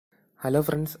Hello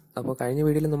friends, അപ്പോൾ കഴിഞ്ഞ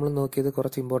വീഡിയോയിൽ നമ്മൾ നോക്കിയത്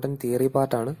കുറച്ച് ഇമ്പോർട്ടൻറ്റ് തിയറി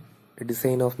പാർട്ടാണ്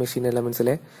ഡിസൈൻ ഓഫ് മെഷീൻ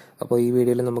എലമെൻസിലെ. അപ്പോൾ ഈ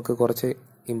വീഡിയോയിൽ നമുക്ക് കുറച്ച്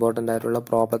ഇമ്പോർട്ടൻ്റ് ആയിട്ടുള്ള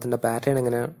പ്രോബ്ലത്തിൻ്റെ പാറ്റേൺ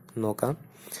എങ്ങനെയാണെന്ന് നോക്കാം,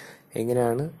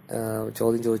 എങ്ങനെയാണ്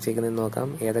ചോദ്യം ചോദിച്ചേക്കുന്നതെന്ന് നോക്കാം,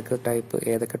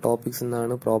 ഏതൊക്കെ ടോപ്പിക്സ്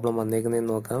നിന്നാണ് പ്രോബ്ലം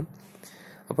വന്നേക്കുന്നതെന്ന് നോക്കാം.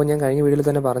 അപ്പോൾ ഞാൻ കഴിഞ്ഞ വീഡിയോയിൽ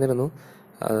തന്നെ പറഞ്ഞിരുന്നു,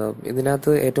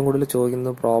 ഇതിനകത്ത് ഏറ്റവും കൂടുതൽ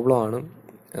ചോദിക്കുന്ന പ്രോബ്ലമാണ്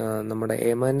നമ്മുടെ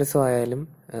എം ആയാലും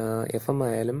FM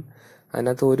ആയാലും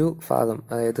അതിനകത്ത് ഒരു ഭാഗം,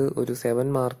 അതായത് ഒരു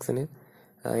 7 മാർക്സിന്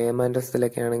എം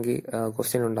ആണെങ്കിൽ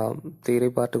ക്വസ്റ്റ്യൻ ഉണ്ടാവും, തിയറി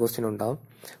പാർട്ട് ക്വസ്റ്റ്യൻ ഉണ്ടാവും.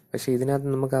 പക്ഷെ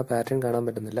ഇതിനകത്ത് നമുക്ക് ആ പാറ്റേൺ കാണാൻ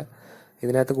പറ്റുന്നില്ല.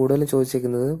 ഇതിനകത്ത് കൂടുതലും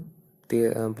ചോദിച്ചിരിക്കുന്നത്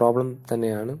പ്രോബ്ലം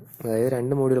തന്നെയാണ്. അതായത്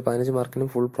 2 മോഡ്യൂൾ 15 മാർക്കിനും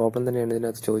ഫുൾ പ്രോബ്ലം തന്നെയാണ്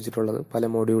ഇതിനകത്ത് ചോദിച്ചിട്ടുള്ളത് പല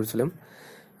മോഡ്യൂൾസിലും.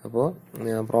 അപ്പോൾ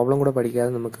പ്രോബ്ലം കൂടെ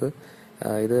പഠിക്കാതെ നമുക്ക്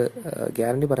ഇത്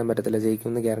ഗ്യാരണ്ടി പറയാൻ പറ്റത്തില്ല,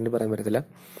 ജയിക്കുമെന്ന് ഗ്യാരണ്ടി പറയാൻ പറ്റത്തില്ല.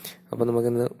 അപ്പോൾ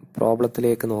നമുക്കിന്ന്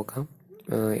പ്രോബ്ലത്തിലേക്ക് നോക്കാം.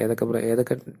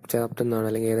 ഏതൊക്കെ ചാപ്റ്ററിൽ നിന്നാണ്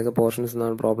അല്ലെങ്കിൽ ഏതൊക്കെ പോർഷൻസ്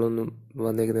നിന്നാണ് പ്രോബ്ലം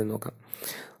വന്നേക്കുന്നതെന്ന് നോക്കാം.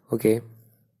 ഓക്കെ,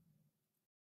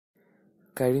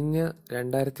 കഴിഞ്ഞ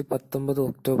 2019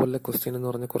 ഒക്ടോബറിലെ ക്വസ്റ്റ്യൻ എന്ന്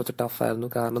പറഞ്ഞാൽ കുറച്ച് ടഫായിരുന്നു.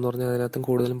 കാരണം എന്ന് പറഞ്ഞാൽ അതിനകത്തും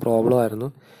കൂടുതലും പ്രോബ്ലം ആയിരുന്നു.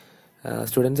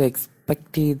 സ്റ്റുഡൻസ്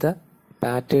എക്സ്പെക്ട് ചെയ്ത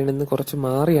പാറ്റേണിൽ നിന്ന് കുറച്ച്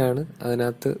മാറിയാണ്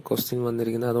അതിനകത്ത് ക്വസ്റ്റ്യൻ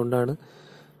വന്നിരിക്കുന്നത്. അതുകൊണ്ടാണ്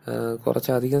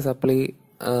കുറച്ചധികം സപ്ലി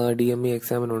DME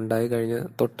എക്സാമിനുണ്ടായി കഴിഞ്ഞ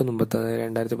തൊട്ട് മുമ്പത്തെ, അതായത്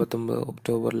 2019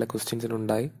 ഒക്ടോബറിലെ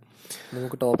ക്വസ്റ്റ്യൻസിനുണ്ടായി.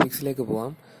 നമുക്ക് ടോപ്പിക്സിലേക്ക്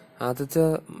പോവാം. ആദ്യത്തെ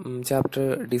chapter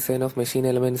design of machine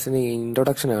എലമെന്റ്സിന്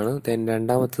introduction ആണ്. ദെൻ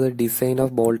രണ്ടാമത്തത് design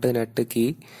of bolt nut key.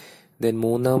 Then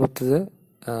മൂന്നാമത്തത്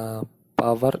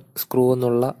പവർ സ്ക്രൂ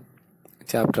എന്നുള്ള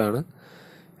ചാപ്റ്ററാണ്.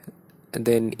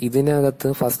 ദെൻ ഇതിനകത്ത്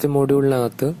ഫസ്റ്റ്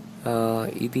മോഡ്യൂളിനകത്ത്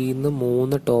ഇതിൽ നിന്ന്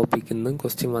 3 ടോപ്പിക്കിൽ നിന്നും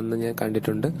ക്വസ്റ്റ്യൻ വന്ന് ഞാൻ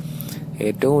കണ്ടിട്ടുണ്ട്.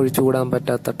 ഏറ്റവും ഒഴിച്ചുകൂടാൻ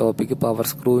പറ്റാത്ത ടോപ്പിക്ക് പവർ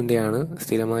സ്ക്രൂവിൻ്റെയാണ്.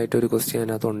 സ്ഥിരമായിട്ടൊരു ക്വസ്റ്റ്യൻ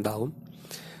അതിനകത്ത് ഉണ്ടാവും.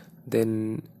 ദെൻ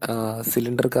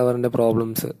സിലിണ്ടർ കവറിന്റെ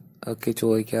പ്രോബ്ലംസ് ഒക്കെ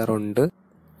ചോദിക്കാറുണ്ട്.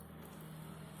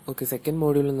 ഓക്കെ, സെക്കൻഡ്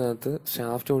മോഡ്യൂളിനകത്ത്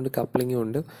ഷാഫ്റ്റും ഉണ്ട് കപ്ലിങ്ങും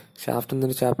ഉണ്ട്. ഷാഫ്റ്റ്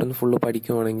എന്നൊരു ചാപ്റ്ററിന് ഫുള്ള്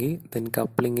പഠിക്കുവാണെങ്കിൽ ദെൻ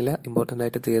കപ്ലിങ്ങിൽ ഇമ്പോർട്ടൻ്റ്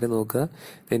ആയിട്ട് തിയറി നോക്കുക.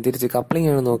 ദെൻ തിരിച്ച് കപ്ലിംഗ്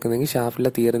ആണ് നോക്കുന്നതെങ്കിൽ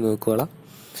ഷാഫ്റ്റിലെ തിയറി നോക്കുക.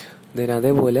 ദെൻ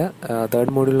അതേപോലെ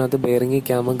third മോഡ്യൂളിനകത്ത് bearing,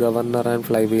 cam, governor and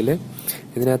fly wheel.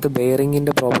 ഇതിനകത്ത്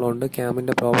ബെയറിങ്ങിന്റെ പ്രോബ്ലം ഉണ്ട്,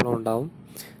 ക്യാമിന്റെ പ്രോബ്ലം ഉണ്ടാവും.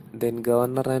 Then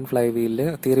governor and fly വീലില്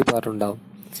theory part ഉണ്ടാവും.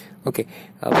 ഓക്കെ,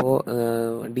 അപ്പോൾ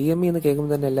DME എന്ന്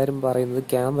കേൾക്കുമ്പോൾ തന്നെ എല്ലാവരും പറയുന്നത്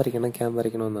ക്യാം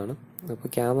വരയ്ക്കണം എന്നാണ്. അപ്പോൾ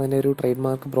ക്യാം തന്നെ ഒരു ട്രേഡ്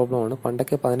മാർക്ക് പ്രോബ്ലമാണ്.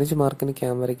 പണ്ടൊക്കെ 15 മാർക്കിന്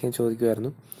ക്യാം വരയ്ക്കാൻ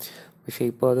ചോദിക്കുമായിരുന്നു. പക്ഷേ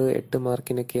ഇപ്പോൾ അത് 8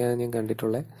 മാർക്കിനൊക്കെയാണ് ഞാൻ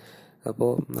കണ്ടിട്ടുള്ളത്.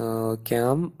 അപ്പോൾ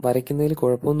ക്യാം വരയ്ക്കുന്നതിൽ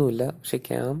കുഴപ്പമൊന്നുമില്ല. പക്ഷെ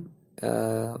ക്യാം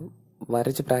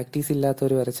വരച്ച് പ്രാക്ടീസ്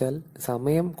ഇല്ലാത്തവർ വരച്ചാൽ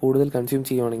സമയം കൂടുതൽ കൺസ്യൂം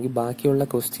ചെയ്യുവാണെങ്കിൽ ബാക്കിയുള്ള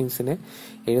ക്വസ്റ്റ്യൻസിനെ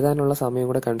എഴുതാനുള്ള സമയം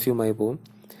കൂടെ കൺസ്യൂം ആയി പോകും.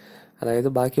 അതായത്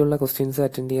ബാക്കിയുള്ള ക്വസ്റ്റ്യൻസ്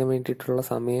അറ്റൻഡ് ചെയ്യാൻ വേണ്ടിയിട്ടുള്ള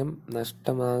സമയം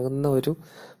നഷ്ടമാകുന്ന ഒരു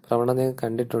പ്രവണത ഞാൻ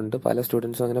കണ്ടിട്ടുണ്ട്. പല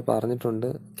സ്റ്റുഡൻസും അങ്ങനെ പറഞ്ഞിട്ടുണ്ട്.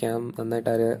 ക്യാം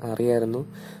നന്നായിട്ട് അറിയായിരുന്നു,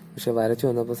 പക്ഷെ വരച്ചു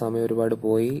വന്നപ്പോൾ സമയം ഒരുപാട്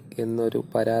പോയി എന്നൊരു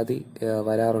പരാതി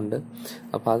വരാറുണ്ട്.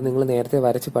 അപ്പോൾ അത് നിങ്ങൾ നേരത്തെ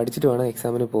വരച്ച് പഠിച്ചിട്ട് വേണം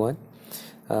എക്സാമിന് പോകാൻ.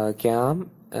 ക്യാം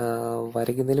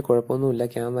വരയ്ക്കുന്നതിൽ കുഴപ്പമൊന്നുമില്ല.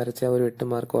 ക്യാം വരച്ചാൽ ഒരു 8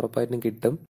 മാർക്ക് ഉറപ്പായിട്ടും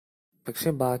കിട്ടും. പക്ഷെ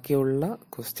ബാക്കിയുള്ള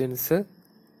ക്വസ്റ്റ്യൻസ്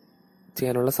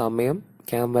ചെയ്യാനുള്ള സമയം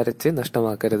ക്യാം വരച്ച്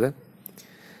നഷ്ടമാക്കരുത്.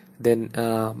 ദെൻ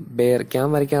ക്യാം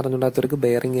വരയ്ക്കാൻ അറിഞ്ഞുകൂടാത്തവർക്ക്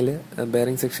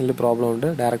ബെയറിംഗ് സെക്ഷനിൽ പ്രോബ്ലം ഉണ്ട്.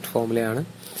 ഡയറക്റ്റ് ഫോമുലയാണ്.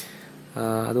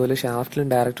 അതുപോലെ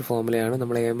ഷാഫ്റ്റിലും ഡയറക്റ്റ് ഫോമുലയാണ്.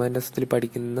 നമ്മൾ എം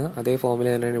പഠിക്കുന്ന അതേ ഫോമുല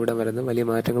തന്നെയാണ് ഇവിടെ വരുന്നത്. വലിയ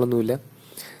മാറ്റങ്ങളൊന്നുമില്ല.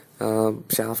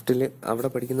 ഷാഫ്റ്റിൽ അവിടെ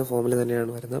പഠിക്കുന്ന ഫോമുല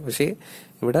തന്നെയാണ് വരുന്നത്. പക്ഷേ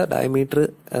ഇവിടെ ഡയമീറ്റർ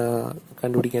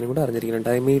കണ്ടുപിടിക്കാനും കൂടെ അറിഞ്ഞിരിക്കണം,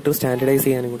 ഡയമീറ്റർ സ്റ്റാൻഡർഡൈസ്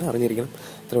ചെയ്യാനും കൂടെ അറിഞ്ഞിരിക്കണം.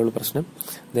 അത്രേ ഉള്ളൂ പ്രശ്നം.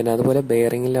 ദെൻ അതുപോലെ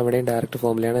ബെയറിംഗിൽ അവിടെയും ഡയറക്റ്റ്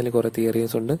ഫോമുലയാണ്. അതിൽ കുറേ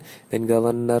തിയറീസ് ഉണ്ട്. Then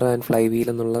governor and fly wheel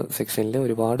എന്നുള്ള സെക്ഷനിൽ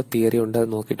ഒരുപാട് തിയറി ഉണ്ട്, അത്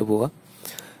നോക്കിയിട്ട് പോവാം.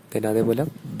 ദെൻ അതേപോലെ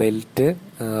ബെൽറ്റ്,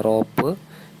 റോപ്പ്,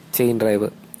 ചെയിൻ ഡ്രൈവ്.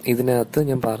 ഇതിനകത്ത്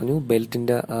ഞാൻ പറഞ്ഞു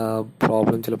ബെൽറ്റിന്റെ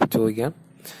പ്രോബ്ലം ചിലപ്പോൾ ചോദിക്കാം.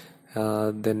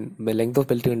 ദെൻ ലെങ്ത് ഓഫ്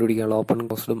ബെൽറ്റ് കണ്ടുപിടിക്കാം, ഓപ്പണും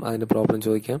ക്ലോസ്ഡും അതിന്റെ പ്രോബ്ലം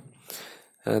ചോദിക്കാം.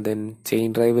 ദെൻ ചെയിൻ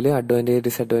ഡ്രൈവില് അഡ്വാൻറ്റേജ്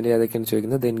ഡിസഡ്വാൻറ്റേജ് അതൊക്കെയാണ്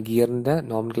ചോദിക്കുന്നത്. ദെൻ ഗിയറിന്റെ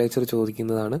നോമൻക്ലേച്ചർ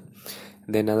ചോദിക്കുന്നതാണ്.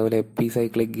 ദെൻ അതുപോലെ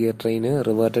epicyclic gear train,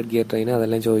 reverted gear train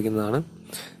അതെല്ലാം ചോദിക്കുന്നതാണ്.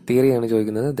 തിയറിയാണ്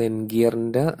ചോദിക്കുന്നത്. Then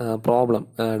ഗിയറിന്റെ problem,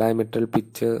 diameter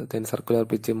pitch, then circular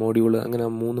pitch, module, അങ്ങനെ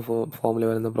 3 ഫോമിൽ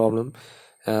വരുന്ന പ്രോബ്ലം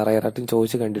റയറായിട്ടും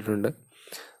ചോദിച്ച് കണ്ടിട്ടുണ്ട്.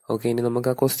 ഓക്കെ, ഇനി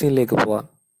നമുക്ക് ആ ക്വസ്റ്റ്യനിലേക്ക് പോവാം.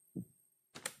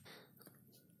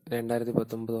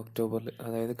 2019 ഒക്ടോബറിൽ,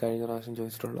 അതായത് കഴിഞ്ഞ പ്രാവശ്യം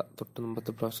ചോദിച്ചിട്ടുള്ള, തൊട്ട്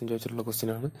മുമ്പത്തെ പ്രാവശ്യം ചോദിച്ചിട്ടുള്ള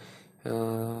ക്വസ്റ്റ്യനാണ്.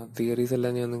 തിയറീസ്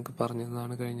എല്ലാം ഞാൻ നിങ്ങൾക്ക്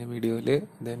പറഞ്ഞതാണ് കഴിഞ്ഞ വീഡിയോയിൽ.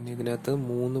 ദെൻ ഇതിനകത്ത്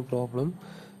 3 പ്രോബ്ലം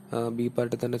ബി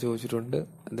പാർട്ടിൽ തന്നെ ചോദിച്ചിട്ടുണ്ട്.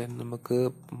 ദെൻ നമുക്ക്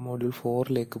മോഡ്യൂൾ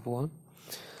 4ലേക്ക് പോവാം.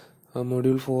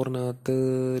 മോഡ്യൂൾ 4-നകത്ത്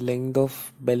ലെങ്ത് ഓഫ്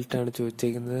ബെൽറ്റ് ആണ്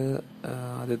ചോദിച്ചിരിക്കുന്നത്.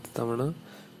 ആദ്യത്തെ തവണ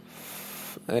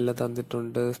എല്ലാം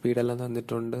തന്നിട്ടുണ്ട്, സ്പീഡെല്ലാം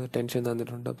തന്നിട്ടുണ്ട്, ടെൻഷൻ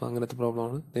തന്നിട്ടുണ്ട്. അപ്പോൾ അങ്ങനത്തെ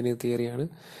പ്രോബ്ലമാണ്. ദെൻ ഇത് തിയറിയാണ്.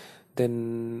 Then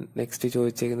next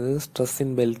ചോദിച്ചേക്കുന്നത് stress in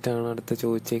belt ആണ് അടുത്ത്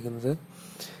ചോദിച്ചേക്കുന്നത്.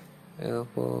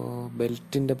 അപ്പോൾ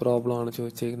ബെൽറ്റിന്റെ പ്രോബ്ലം ആണ്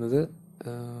ചോദിച്ചേക്കുന്നത്.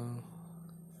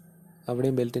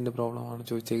 അവിടെയും ബെൽറ്റിൻ്റെ പ്രോബ്ലമാണ്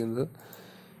ചോദിച്ചിരിക്കുന്നത്.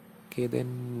 ഓക്കെ, ദെൻ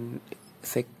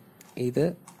ഇത്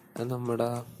നമ്മുടെ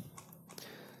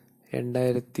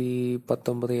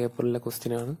 2019 ഏപ്രിലിലെ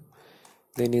ക്വസ്റ്റ്യനാണ്.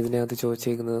 ദെൻ ഇതിനകത്ത്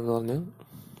ചോദിച്ചേക്കുന്നതെന്ന് പറഞ്ഞാൽ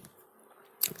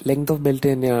ലെങ്ത് ഓഫ് ബെൽറ്റ്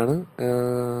തന്നെയാണ്,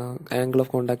 ആംഗിൾ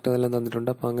ഓഫ് കോണ്ടാക്ട് അതെല്ലാം തന്നിട്ടുണ്ട്.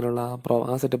 അപ്പോൾ അങ്ങനെയുള്ള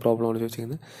ആ സെറ്റ് പ്രോബ്ലമാണ്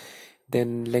ചോദിച്ചിരിക്കുന്നത്. Then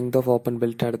length of open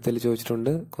belt അടുത്തതിൽ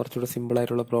ചോദിച്ചിട്ടുണ്ട്, കുറച്ചുകൂടെ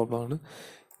സിമ്പിളായിട്ടുള്ള പ്രോബ്ലമാണ്.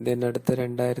 ദെൻ അടുത്ത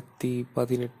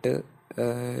 2018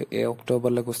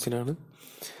 ഒക്ടോബറിലെ ക്വസ്റ്റ്യനാണ്.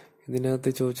 ഇതിനകത്ത്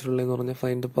ചോദിച്ചിട്ടുള്ളതെന്ന് പറഞ്ഞാൽ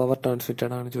ഫൈൻഡ് ദ പവർ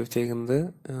ട്രാൻസ്മിറ്റഡ് ആണ് ചോദിച്ചിരിക്കുന്നത്.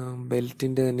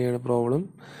 ബെൽറ്റിൻ്റെ തന്നെയാണ് പ്രോബ്ലം.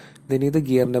 ദെൻ ഇത്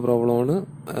ഗിയറിൻ്റെ പ്രോബ്ലമാണ്.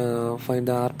 Find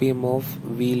the RPM of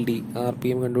wheel D,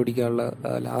 RPM കണ്ടുപിടിക്കാനുള്ള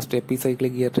ലാസ്റ്റ്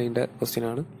എപ്പിസൈക്ലിക് ഗിയർ ട്രെയിനിൻ്റെ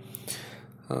ക്വസ്റ്റ്യനാണ്.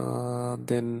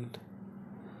 ദെൻ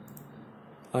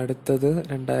അടുത്തത്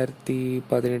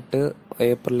 2018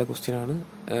 ഏപ്രിലിലെ ക്വസ്റ്റ്യനാണ്.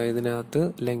 ഇതിനകത്ത്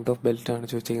ലെങ്ത് ഓഫ് ബെൽറ്റ് ആണ്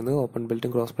ചോദിച്ചിരിക്കുന്നത്. ഓപ്പൺ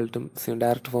ബെൽറ്റും ക്രോസ് ബെൽറ്റും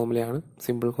ഡയറക്റ്റ് ഫോമിലാണ്,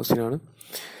 സിമ്പിൾ ക്വസ്റ്റ്യനാണ്.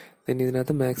 പിന്നെ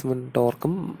ഇതിനകത്ത് മാക്സിമം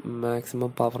ടോർക്കും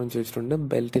മാക്സിമം പവറും ചോദിച്ചിട്ടുണ്ട്.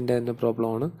 ബെൽറ്റിൻ്റെ തന്നെ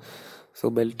പ്രോബ്ലമാണ്. സോ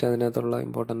ബെൽറ്റ് അതിനകത്തുള്ള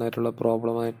ഇമ്പോർട്ടൻ്റ് ആയിട്ടുള്ള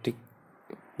പ്രോബ്ലമാറ്റിക്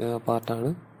പാർട്ടാണ്.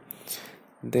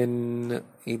 ദെൻ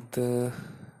ഇത്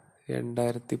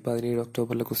 2017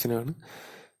 ഒക്ടോബറിലെ ക്വസ്റ്റ്യനാണ്.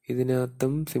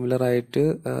 ഇതിനകത്തും സിമിലറായിട്ട്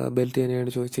ബെൽറ്റ് തന്നെയാണ്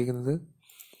ചോദിച്ചിരിക്കുന്നത്.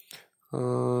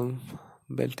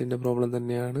 ബെൽറ്റിൻ്റെ പ്രോബ്ലം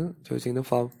തന്നെയാണ് ചോദിച്ചിരിക്കുന്നത്.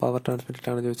 പവർ ട്രാൻസ്മിറ്റഡ്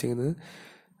ആണ് ചോദിച്ചിരിക്കുന്നത്.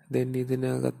 ദെൻ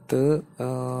ഇതിനകത്ത്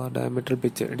ഡയമീറ്റർ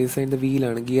പിച്ച്, ഡിസൈൻ ദ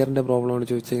വീലാണ്, ഗിയറിൻ്റെ പ്രോബ്ലമാണ്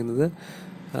ചോദിച്ചിരിക്കുന്നത്.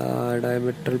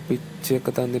 ഡയമീറ്റർ പിച്ച്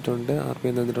ഒക്കെ തന്നിട്ടുണ്ട്,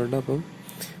 RPM തന്നിട്ടുണ്ട്. അപ്പം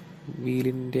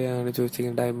വീലിൻ്റെ ആണ്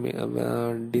ചോദിച്ചിരിക്കുന്നത്.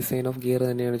 ഡിസൈൻ ഓഫ് ഗിയർ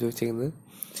തന്നെയാണ് ചോദിച്ചിരിക്കുന്നത്.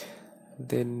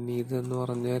 ദെൻ ഇതെന്ന്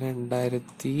പറഞ്ഞാൽ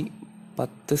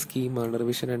 2010 സ്കീമാണ്,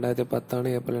 റിവിഷൻ 2010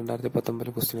 ഏപ്രിൽ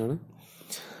 2019 ക്വസ്റ്റ്യനാണ്.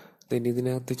 ദെൻ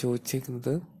ഇതിനകത്ത്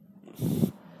ചോദിച്ചിരിക്കുന്നത്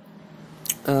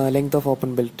ലെങ്ത് ഓഫ് ഓപ്പൺ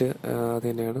ബെൽറ്റ് അത്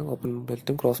തന്നെയാണ്. ഓപ്പൺ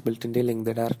ബെൽറ്റും ക്രോസ് ബെൽറ്റിൻ്റെ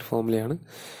ലെങ്ത് ഡയറക്റ്റ് ഫോമിലാണ്.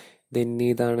 ദെൻ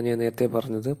ഇതാണ് ഞാൻ നേരത്തെ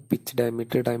പറഞ്ഞത്, പിച്ച്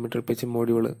ഡയമീറ്റർ പിച്ച്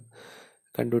മോഡ്യൂള്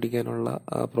കണ്ടുപിടിക്കാനുള്ള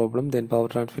problem. Then power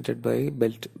transmitted by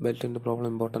ബെൽറ്റിൻ്റെ problem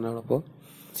important ആണ്.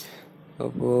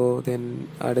 അപ്പോൾ ദെൻ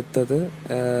അടുത്തത്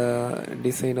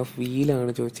ഡിസൈൻ ഓഫ്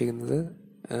വീലാണ് ചോദിച്ചിരിക്കുന്നത്.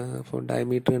 അപ്പോൾ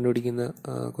ഡയമീറ്റർ കണ്ടുപിടിക്കുന്ന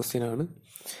ക്വസ്റ്റ്യനാണ്.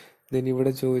 ദെൻ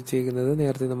ഇവിടെ ചോദിച്ചിരിക്കുന്നത്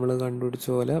നേരത്തെ നമ്മൾ കണ്ടുപിടിച്ച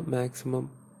പോലെ മാക്സിമം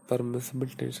പെർമിസിബിൾ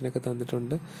ടെൻഷനൊക്കെ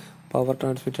തന്നിട്ടുണ്ട്. പവർ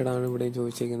ട്രാൻസ്മിറ്റഡ് ആണ് ഇവിടെയും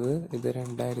ചോദിച്ചിരിക്കുന്നത്. ഇത്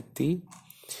 2019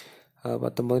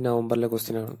 നവംബറിലെ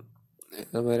ക്വസ്റ്റ്യനാണ്.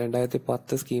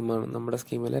 2010 സ്കീമാണ് നമ്മുടെ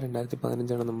സ്കീമല്ല,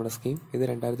 2015 നമ്മുടെ സ്കീം. ഇത്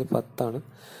 2010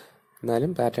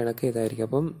 എന്നാലും പാറ്റേൺ ഒക്കെ ഇതായിരിക്കും.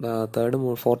 അപ്പം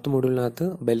ഫോർത്ത് മോഡ്യൂളിനകത്ത്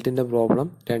ബെൽറ്റിൻ്റെ പ്രോബ്ലം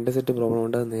 2 സെറ്റ് പ്രോബ്ലം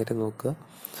ഉണ്ട്, അത് നേരെ നോക്കുക.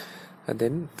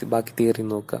 ദെൻ ബാക്കി തിയറി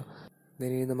നോക്കുക.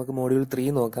 ദെൻ ഇനി നമുക്ക് മോഡ്യൂൾ 3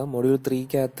 നോക്കാം. മോഡ്യൂൾ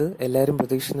 3-ക്കകത്ത് എല്ലാവരും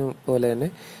പ്രതീക്ഷിക്കുന്ന പോലെ തന്നെ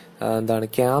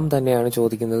ക്യാം തന്നെയാണ്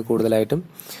ചോദിക്കുന്നത് കൂടുതലായിട്ടും.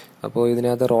 അപ്പോൾ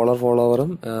ഇതിനകത്ത് റോളർ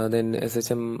ഫോളോവറും ദെൻ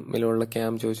SHM-ലുള്ള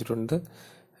ക്യാം ചോദിച്ചിട്ടുണ്ട്.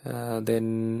 ദെൻ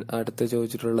അടുത്ത്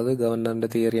ചോദിച്ചിട്ടുള്ളത് ഗവർണറിന്റെ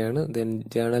തിയറിയാണ്. ദെൻ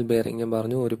ജേണൽ ബെയറിംഗ് ഞാൻ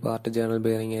പറഞ്ഞു, ഒരു പാർട്ട് ജേണൽ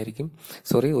ബെയറിംഗ് ആയിരിക്കും,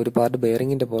 ഒരു പാർട്ട്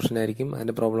ബെയറിംഗിന്റെ പോർഷൻ ആയിരിക്കും,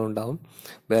 അതിന്റെ പ്രോബ്ലം ഉണ്ടാവും.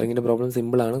 ബെയറിംഗിന്റെ പ്രോബ്ലം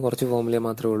സിമ്പിൾ ആണ്, കുറച്ച് ഫോമുല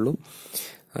മാത്രമേ ഉള്ളൂ.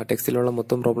 ടെക്സ്റ്റിലുള്ള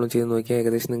മൊത്തം പ്രോബ്ലം ചെയ്ത് നോക്കിയാൽ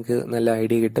ഏകദേശം നിങ്ങൾക്ക് നല്ല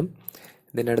ഐഡിയ കിട്ടും.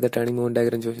 ദെൻ അടുത്ത ടേണിംഗ് മൂവ്മെന്റ്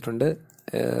ഡയഗ്രം ചോദിച്ചിട്ടുണ്ട്.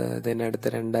 ദെൻ അടുത്ത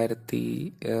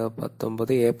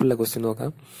 2019 ഏപ്രിലെ ക്വസ്റ്റ്യൻ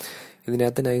നോക്കാം.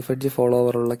 ഇതിനകത്ത് നൈഫ് എഡ്ജ് ഫോളോ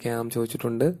ഓവറുള്ള ക്യാം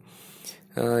ചോദിച്ചിട്ടുണ്ട്.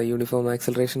 യൂണിഫോം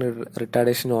ആക്സലറേഷൻ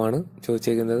റിട്ടാർഡേഷനും ആണ്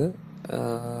ചോദിച്ചേക്കുന്നത്.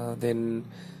 ദെൻ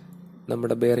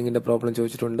നമ്മുടെ ബെയറിംഗിന്റെ പ്രോബ്ലം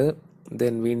ചോദിച്ചിട്ടുണ്ട്.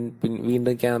 ദെൻ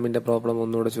വീണ്ടും ക്യാമിന്റെ പ്രോബ്ലം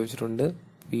ഒന്നുകൂടെ ചോദിച്ചിട്ടുണ്ട്.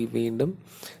 വീണ്ടും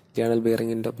ജേണൽ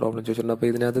ബെയറിംഗിന്റെ പ്രോബ്ലം ചോദിച്ചിട്ടുണ്ട്. അപ്പോൾ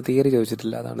ഇതിനകത്ത് തിയറി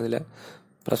ചോദിച്ചിട്ടില്ല, അതാണ് ഇതിലെ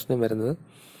പ്രശ്നം വരുന്നത്.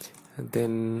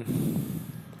 ദെൻ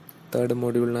തേർഡ്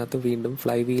മോഡ്യൂളിനകത്ത് വീണ്ടും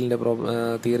ഫ്ലൈ വീലിന്റെ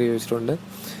തിയറി ചോദിച്ചിട്ടുണ്ട്.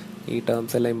 ഈ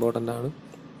ടേംസ് എല്ലാം ഇമ്പോർട്ടൻ്റ് ആണ്.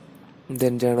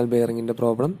 ദെൻ ജേണൽ ബെയറിംഗിന്റെ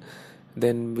പ്രോബ്ലം,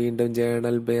 ദെൻ വീണ്ടും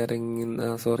ജേണൽ ബെയറിംഗ്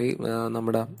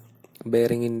നമ്മുടെ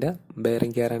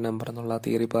ബെയറിംഗ് ക്യാരൻ നമ്പർ എന്നുള്ള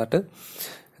തിയറി പാർട്ട്.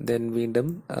 ദെൻ വീണ്ടും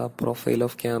പ്രൊഫൈൽ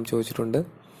ഓഫ് ക്യാം ചോദിച്ചിട്ടുണ്ട്.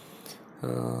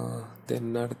 ദെൻ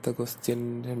അടുത്ത ക്വസ്റ്റ്യൻ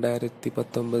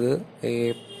 2019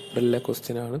 ഏപ്രിലെ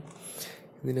ക്വസ്റ്റ്യൻ ആണ്.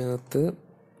 ഇതിനകത്ത്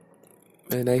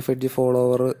നൈഫ് എഡ്ജ്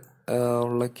ഫോളോവർ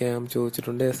ഉള്ള ക്യാം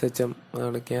ചോദിച്ചിട്ടുണ്ട്. SHM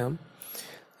ആണ് ക്യാം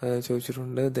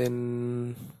ചോദിച്ചിട്ടുണ്ട്. ദെൻ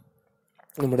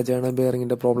നമ്മുടെ ജേണൽ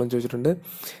ബെയറിംഗിന്റെ പ്രോബ്ലം ചോദിച്ചിട്ടുണ്ട്.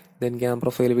 ദെൻ ക്യാം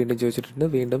പ്രൊഫൈൽ വീണ്ടും ചോദിച്ചിട്ടുണ്ട്.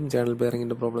 വീണ്ടും ജേണൽ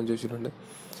ബെയറിംഗിന്റെ പ്രോബ്ലം ചോദിച്ചിട്ടുണ്ട്.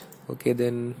 ഓക്കെ,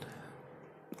 ദെൻ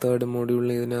തേർഡ്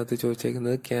മോഡ്യൂളിൽ ഇതിനകത്ത്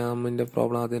ചോദിച്ചേക്കുന്നത് ക്യാമിന്റെ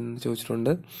പ്രോബ്ലം ആദ്യം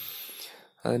ചോദിച്ചിട്ടുണ്ട്.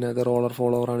 അതിനകത്ത് റോളർ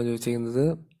ഫോളോവർ ആണ് ചോദിച്ചിരിക്കുന്നത്.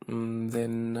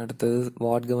 ദെൻ അടുത്തത്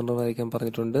വാട്ട് ഗവർണർ വരയ്ക്കാൻ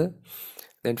പറഞ്ഞിട്ടുണ്ട്.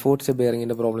 ദെൻ ഫോർത്ത് സ്റ്റെപ്പ്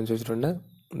ബെയറിംഗിന്റെ പ്രോബ്ലം ചോദിച്ചിട്ടുണ്ട്.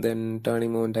 ദെൻ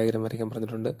ടേണിംഗ് മൂവ്മെന്റ് ഡയഗ്രം വരയ്ക്കാൻ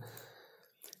പറഞ്ഞിട്ടുണ്ട്.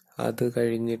 അത്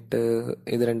കഴിഞ്ഞിട്ട്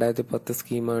ഇത് 2010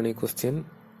 സ്കീമാണ് ഈ ക്വസ്റ്റ്യൻ.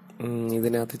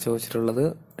 ഇതിനകത്ത് ചോദിച്ചിട്ടുള്ളത്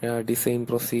design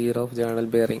procedure of journal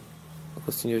bearing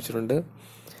question ചോദിച്ചിട്ടുണ്ട്.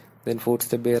 ദെൻ ഫോർത്ത്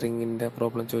സ്റ്റെപ്പ് ബെയറിംഗിന്റെ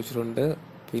പ്രോബ്ലം ചോദിച്ചിട്ടുണ്ട്.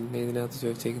 പിന്നെ ഇതിനകത്ത്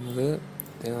ചോദിച്ചിരിക്കുന്നത്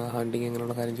ഹണ്ടിങ്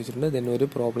അങ്ങനെയുള്ള കാര്യം ചോദിച്ചിട്ടുണ്ട്. ദെൻ ഒരു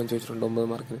പ്രോബ്ലം ചോദിച്ചിട്ടുണ്ട് 9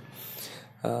 മാർക്കിന്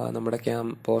നമ്മുടെ ക്യാം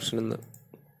പോർഷനിൽ നിന്ന്.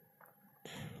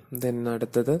 ദെൻ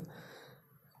അടുത്തത്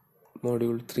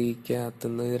മോഡ്യൂൾ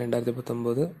 3-ക്കകത്തുനിന്ന്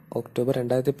 2019 ഒക്ടോബർ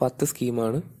 2010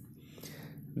 സ്കീമാണ്.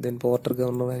 ദെൻ പോർട്ടർ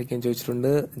ഗവർണർ വരയ്ക്കാൻ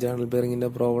ചോദിച്ചിട്ടുണ്ട്, ജേണൽ ബെയറിങ്ങിൻ്റെ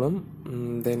പ്രോബ്ലം,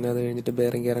 ദെൻ അത് കഴിഞ്ഞിട്ട്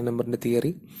ബെയറിംഗ് എറർ നമ്പറിൻ്റെ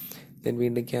തിയറി, ദെൻ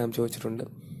വീണ്ടും ക്യാം ചോദിച്ചിട്ടുണ്ട്.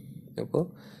 അപ്പോൾ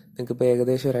നിങ്ങൾക്കിപ്പോൾ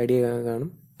ഏകദേശം ഒരു ഐഡിയ കാണും.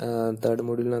 തേർഡ്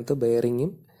മോഡ്യൂളിനകത്ത്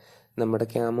ബെയറിങ്ങും നമ്മുടെ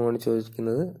ക്യാമുമാണ്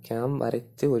ചോദിക്കുന്നത്. ക്യാം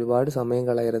വരച്ച് ഒരുപാട് സമയം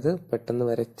കളയരുത്, പെട്ടെന്ന്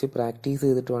വരച്ച് പ്രാക്ടീസ്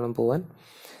ചെയ്തിട്ട് വേണം പോകാൻ.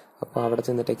 അപ്പോൾ അവിടെ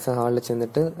ചെന്നിട്ട് എക്സാം ഹാളിൽ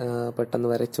ചെന്നിട്ട് പെട്ടെന്ന്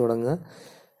വരച്ച് തുടങ്ങുക.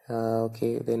 ഓക്കെ.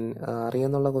 ദെൻ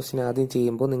അറിയാന്നുള്ള ക്വസ്റ്റ്യൻ ആദ്യം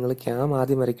ചെയ്യുമ്പോൾ നിങ്ങൾ ക്യാം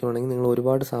ആദ്യം വരയ്ക്കുവാണെങ്കിൽ നിങ്ങൾ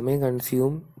ഒരുപാട് സമയം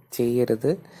കൺസ്യൂം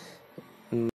ചെയ്യരുത്.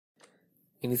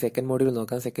 ഇനി സെക്കൻഡ് മോഡ്യൂൾ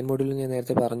നോക്കാം. സെക്കൻഡ് മോഡ്യൂളിൽ ഞാൻ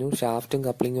നേരത്തെ പറഞ്ഞു ഷാഫ്റ്റും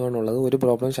കപ്ലിങ്ങും ആണുള്ളത്. ഒരു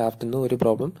പ്രോബ്ലം ഷാഫ്റ്റിൽ നിന്നും ഒരു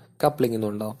പ്രോബ്ലം കപ്ലിങ്ങിൽ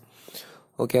നിന്നും ഉണ്ടാവും.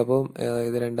 ഓക്കെ. അപ്പം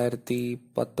ഇത്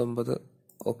 2019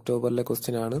 ഒക്ടോബറിലെ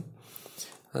ക്വസ്റ്റ്യൻ ആണ്.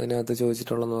 അതിനകത്ത്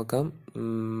ചോദിച്ചിട്ടുള്ളത് നോക്കാം.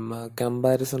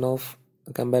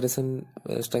 കമ്പാരിസൺ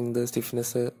സ്ട്രെങ്ത്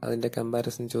സ്റ്റിഫ്നെസ് അതിൻ്റെ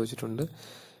കമ്പാരിസൺ ചോദിച്ചിട്ടുണ്ട്.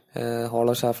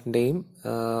 Hollow ഷാഫ്റ്റിൻ്റെയും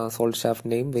salt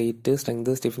ഷാഫ്റ്റിൻ്റെയും wait strength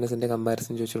സ്റ്റിഫ്നെസ്സിൻ്റെ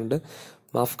comparison ചോദിച്ചിട്ടുണ്ട്.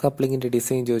 മഫ് കപ്ലിങ്ങിൻ്റെ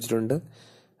ഡിസൈൻ ചോദിച്ചിട്ടുണ്ട്.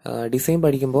 ഡിസൈൻ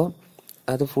പഠിക്കുമ്പോൾ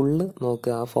അത് ഫുള്ള്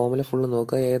നോക്കുക, ആ ഫോമുല ഫുള്ള്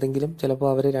നോക്കുക. ഏതെങ്കിലും ചിലപ്പോൾ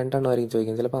അവർ 2 ആയിരിക്കും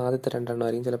ചോദിക്കുന്നത്, ചിലപ്പോൾ ആദ്യത്തെ 2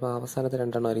 ആയിരിക്കും, ചിലപ്പോൾ അവസാനത്തെ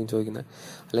 2 ആയിരിക്കും ചോദിക്കുന്നത്.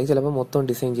 അല്ലെങ്കിൽ ചിലപ്പോൾ മൊത്തം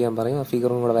ഡിസൈൻ ചെയ്യാൻ പറയും, ആ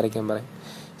ഫിഗറും കൂടെ വരയ്ക്കാൻ പറയും.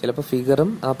 ചിലപ്പോൾ ഫിഗറും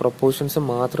ആ പ്രൊപ്പോർഷൻസും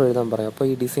മാത്രം എഴുതാൻ പറയും. അപ്പോൾ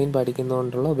ഈ ഡിസൈൻ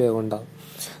പഠിക്കുന്നതുകൊണ്ടുള്ള ഉപയോഗം ഉണ്ടാകും.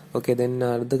 ഓക്കെ. ദെൻ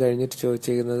അത് കഴിഞ്ഞിട്ട്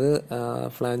ചോദിച്ചിരിക്കുന്നത്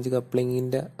ഫ്ലാഞ്ച്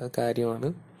കപ്ലിങ്ങിൻ്റെ കാര്യമാണ്,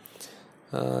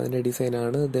 അതിൻ്റെ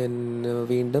ഡിസൈനാണ്. ദെൻ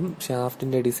വീണ്ടും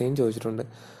ഷാഫ്റ്റിൻ്റെ ഡിസൈൻ ചോദിച്ചിട്ടുണ്ട്.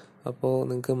 അപ്പോൾ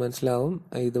നിങ്ങൾക്ക് മനസ്സിലാവും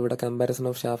ഇതിവിടെ കമ്പാരിസൺ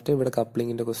ഓഫ് ഷാഫ്റ്റ്, ഇവിടെ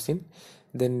കപ്ലിങ്ങിൻ്റെ ക്വസ്റ്റ്യൻ,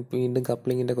 ദെൻ വീണ്ടും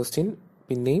കപ്ലിങ്ങിൻ്റെ ക്വസ്റ്റ്യൻ,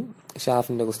 പിന്നെയും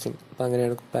ഷാഫ്റ്റിൻ്റെ ക്വസ്റ്റ്യൻ. അപ്പോൾ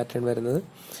അങ്ങനെയാണ് പാറ്റേൺ വരുന്നത്.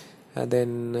 ദെൻ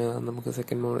നമുക്ക്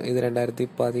ഇത്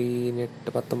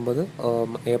 2018-19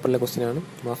 ഏപ്രിലെ ക്വസ്റ്റ്യൻ ആണ്.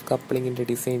 മഫ് കപ്ലിങ്ങിൻ്റെ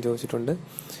ഡിസൈൻ ചോദിച്ചിട്ടുണ്ട്.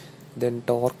 ദെൻ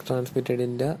ടോർക്ക്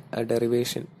ട്രാൻസ്മിറ്റഡിൻ്റെ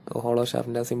ഡെറിവേഷൻ, ഹോളോ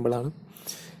ഷാഫ്റ്റിൻ്റെ സിമ്പിളാണ്.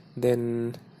 ദെൻ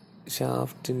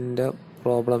ഷാഫ്റ്റിൻ്റെ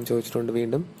പ്രോബ്ലം ചോദിച്ചിട്ടുണ്ട്.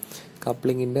 വീണ്ടും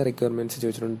കപ്ലിങ്ങിൻ്റെ റിക്വയർമെൻറ്റ്സ്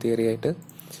ചോദിച്ചിട്ടുണ്ട് തിയറി ആയിട്ട്.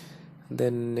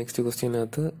 ദെൻ നെക്സ്റ്റ്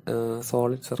ക്വസ്റ്റ്യനകത്ത്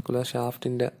സോളിഡ് സർക്കുലർ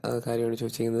ഷാഫ്റ്റിൻ്റെ കാര്യമാണ്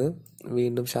ചോദിച്ചിരിക്കുന്നത്.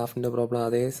 വീണ്ടും ഷാഫ്റ്റിൻ്റെ പ്രോബ്ലം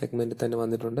അതേ സെഗ്മെൻറ്റിൽ തന്നെ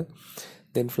വന്നിട്ടുണ്ട്.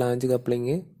 ദെൻ ഫ്ലാഞ്ച്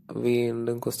കപ്ലിങ്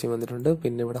വീണ്ടും ക്വസ്റ്റ്യൻ വന്നിട്ടുണ്ട്.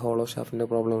 പിന്നെ ഇവിടെ ഹോളോ ഷാഫ്റ്റിൻ്റെ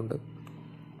പ്രോബ്ലം ഉണ്ട്.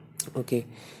 ഓക്കെ.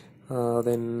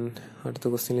 ദെൻ അടുത്ത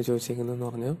ക്വസ്റ്റ്യനിൽ ചോദിച്ചിരിക്കുന്നതെന്ന്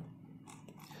പറഞ്ഞാൽ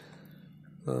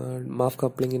മാഫ്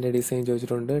കപ്ലിങ്ങിൻ്റെ ഡിസൈൻ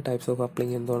ചോദിച്ചിട്ടുണ്ട്. ടൈപ്സ് ഓഫ്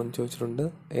കപ്ലിംഗ് എന്താണെന്ന് ചോദിച്ചിട്ടുണ്ട്,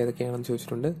 ഏതൊക്കെയാണെന്ന്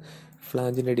ചോദിച്ചിട്ടുണ്ട്.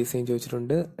 ഫ്ലാഞ്ചിൻ്റെ ഡിസൈൻ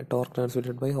ചോദിച്ചിട്ടുണ്ട്. Torque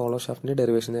transmitted by hollow ഷാഫ്റ്റിൻ്റെ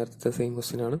derivation, നേരത്തെ സെയിം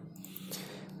ക്വസ്റ്റ്യൻ ആണ്.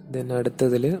 ദെൻ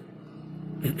അടുത്തതിൽ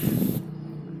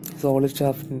സോളിഡ്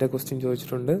ഷാഫ്റ്റിൻ്റെ ക്വസ്റ്റ്യൻ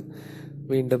ചോദിച്ചിട്ടുണ്ട്.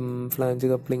 വീണ്ടും ഫ്ലാഞ്ച്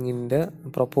കപ്ലിങ്ങിൻ്റെ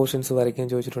പ്രൊപ്പോർഷൻസ് വരയ്ക്കാൻ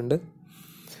ചോദിച്ചിട്ടുണ്ട്.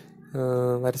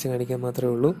 വരച്ച് കാണിക്കാൻ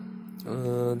മാത്രമേ ഉള്ളൂ.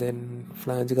 ദെൻ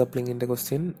ഫ്ലാഞ്ച് കപ്ലിങ്ങിൻ്റെ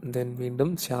ക്വസ്റ്റ്യൻ, ദെൻ വീണ്ടും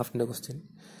ഷാഫ്റ്റിൻ്റെ ക്വസ്റ്റ്യൻ.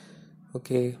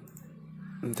 ഓക്കെ.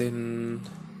 ദെൻ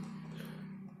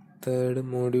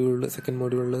സെക്കൻഡ്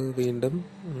മോഡ്യൂളിൽ വീണ്ടും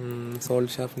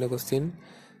salt ഷാഫ്റ്റിൻ്റെ question,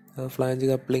 flange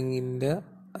കപ്ലിങ്ങിൻ്റെ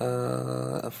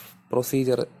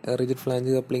procedure, rigid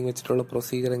flange coupling വെച്ചിട്ടുള്ള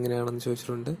പ്രൊസീജിയർ എങ്ങനെയാണെന്ന്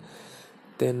ചോദിച്ചിട്ടുണ്ട്.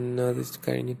 ദെൻ അത്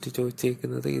കഴിഞ്ഞിട്ട്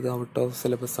ചോദിച്ചേക്കുന്നത് ഇത് ഔട്ട് ഓഫ്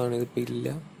സിലബസ് ആണ്, ഇതിപ്പോൾ ഇല്ല.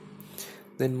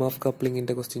 ദെൻ മഫ്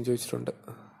കപ്ലിങ്ങിൻ്റെ ക്വസ്റ്റ്യൻ ചോദിച്ചിട്ടുണ്ട്.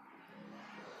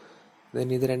 ദെൻ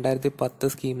ഇത് 2010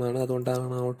 സ്കീമാണ്,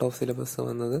 അതുകൊണ്ടാണ് ഔട്ട് ഓഫ് സിലബസ്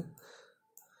വന്നത്.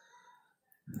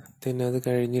 പിന്നെ അത്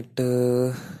കഴിഞ്ഞിട്ട്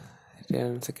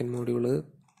second module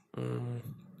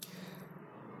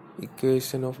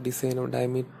equation of design of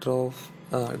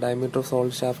diameter of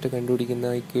salt shaft കണ്ടുപിടിക്കുന്ന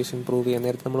ഇക്വേഷൻ പ്രൂവ് ചെയ്യാൻ.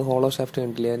 നേരത്തെ നമ്മൾ ഹോളോ ഷാഫ്റ്റ്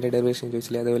കണ്ടില്ലേ, അതിൻ്റെ ഡെറിവേഷൻ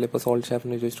ചോദിച്ചില്ലേ, അതേപോലെ ഇപ്പോൾ സോൾട്ട്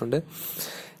ഷാഫ്റ്റിന് ചോദിച്ചിട്ടുണ്ട്.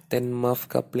 Then muff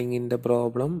കപ്ലിങ്ങിൻ്റെ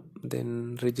problem, then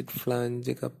rigid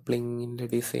flange കപ്ലിങ്ങിൻ്റെ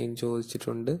design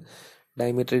ചോദിച്ചിട്ടുണ്ട്.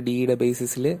 ഡയമീറ്റർ ഡിയുടെ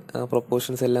ബേസിസിൽ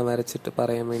പ്രൊപ്പോർഷൻസ് എല്ലാം വരച്ചിട്ട്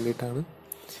പറയാൻ വേണ്ടിയിട്ടാണ്.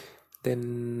 ദെൻ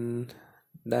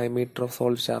ഡയമീറ്റർ ഓഫ്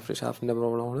സോൾട്ട് ഷാഫ്റ്റിൻ്റെ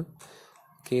പ്രോബ്ലമാണ്.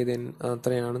 ഓക്കെ. ദെൻ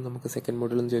അത്രയാണ് നമുക്ക് സെക്കൻഡ്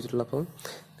മോഡ്യൂളിൽ നിന്ന് ചോദിച്ചിട്ടുള്ളത്. അപ്പം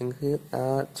നിങ്ങൾക്ക് ആ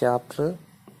ചാപ്റ്റർ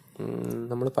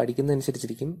നമ്മൾ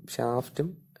പഠിക്കുന്നതനുസരിച്ചിരിക്കും ഷാഫ്റ്റും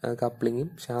കപ്ലിങ്ങും.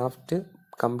 ഷാഫ്റ്റ്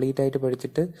കംപ്ലീറ്റ് ആയിട്ട്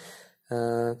പഠിച്ചിട്ട്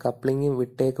കപ്ലിങ്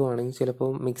വിട്ടേക്കുവാണെങ്കിൽ ചിലപ്പോൾ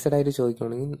മിക്സഡ് ആയിട്ട്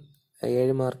ചോദിക്കുവാണെങ്കിൽ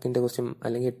 7 മാർക്കിൻ്റെ ക്വസ്റ്റ്യൻ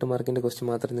അല്ലെങ്കിൽ 8 മാർക്കിൻ്റെ ക്വസ്റ്റ്യൻ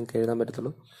മാത്രമേ നിങ്ങൾക്ക് എഴുതാൻ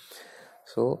പറ്റത്തുള്ളൂ.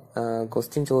 So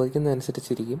question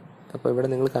ചോദിക്കുന്നതനുസരിച്ചിരിക്കും. അപ്പോൾ ഇവിടെ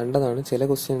നിങ്ങൾ കണ്ടതാണ് ചില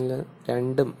ക്വസ്റ്റ്യനിൽ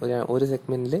ഒരു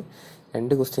സെഗ്മെൻറ്റിൽ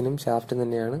 2 ക്വസ്റ്റ്യനും ഷാഫ്റ്റും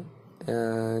തന്നെയാണ്.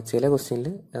 ചില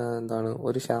ക്വസ്റ്റ്യനിൽ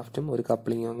ഒരു ഷാഫ്റ്റും ഒരു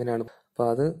കപ്ലിങ്ങും അങ്ങനെയാണ്. അപ്പോൾ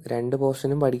അത് 2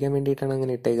 പോർഷനും പഠിക്കാൻ വേണ്ടിയിട്ടാണ്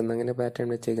അങ്ങനെ ഇട്ടേക്കുന്നത്, അങ്ങനെ പാറ്റേൺ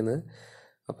വെച്ചേക്കുന്നത്.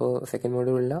 അപ്പോൾ സെക്കൻഡ്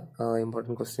മോഡ്യൂളിലെ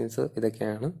ഇമ്പോർട്ടൻറ്റ് ക്വസ്റ്റ്യൻസ്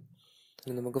ഇതൊക്കെയാണ്.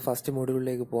 ഇനി നമുക്ക് ഫസ്റ്റ്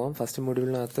മോഡ്യൂളിലേക്ക് പോകാം. ഫസ്റ്റ്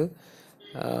മോഡ്യൂളിനകത്ത്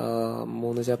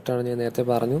 3 ചാപ്റ്ററാണ് ഞാൻ നേരത്തെ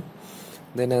പറഞ്ഞു.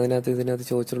 ഇതിനകത്ത്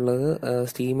ചോദിച്ചിട്ടുള്ളത്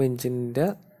സ്റ്റീം എഞ്ചിൻ്റെ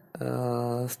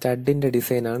സ്റ്റഡിൻ്റെ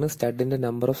ഡിസൈനാണ്. സ്റ്റഡിൻ്റെ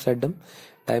നമ്പർ ഓഫ് സ്റ്റഡും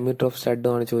ഡയമീറ്റർ ഓഫ്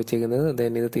സ്റ്റഡും ആണ് ചോദിച്ചിരിക്കുന്നത്.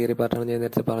 ദെൻ ഇത് തിയറി പാർട്ടാണ്, ഞാൻ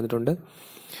നേരത്തെ പറഞ്ഞിട്ടുണ്ട്.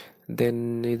 ദെൻ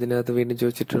ഇതിനകത്ത് വീണ്ടും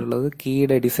ചോദിച്ചിട്ടുള്ളത്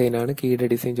കീയുടെ ഡിസൈൻ ആണ്. കീയുടെ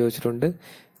ഡിസൈൻ ചോദിച്ചിട്ടുണ്ട്.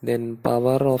 Then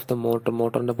power of the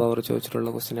മോട്ടറിന്റെ power ചോദിച്ചിട്ടുള്ള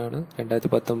ക്വസ്റ്റ്യൻ ആണ്.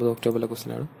 2019 ഒക്ടോബറിലെ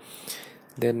ക്വസ്റ്റ്യൻ ആണ്.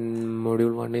 ദെൻ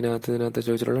മൊഡ്യൂൾ 1 ഇതിനകത്ത്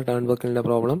ചോദിച്ചിട്ടുള്ള ടേൺ ബക്കിളിന്റെ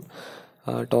പ്രോബ്ലം,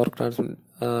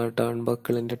 ടേൺ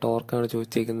ബക്കിളിന്റെ ടോർക്കാണ്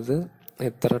ചോദിച്ചിരിക്കുന്നത്.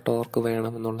 എത്ര ടോർക്ക്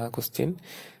വേണം എന്നുള്ള ക്വസ്റ്റ്യൻ.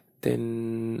 ദെൻ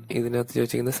ഇതിനകത്ത്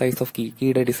ചോദിച്ചിരിക്കുന്നത് സൈസ് ഓഫ്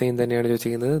കീയുടെ ഡിസൈൻ തന്നെയാണ്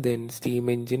ചോദിച്ചിരിക്കുന്നത്. ദെൻ സ്റ്റീം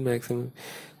എഞ്ചിൻ മാക്സിമം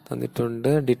തന്നിട്ടുണ്ട്.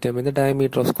 Determine the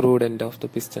diameter of screwed end of the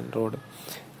piston road.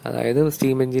 അതായത്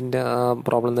സ്റ്റീം എഞ്ചിന്റെ ആ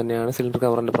പ്രോബ്ലം തന്നെയാണ്, സിലിണ്ടർ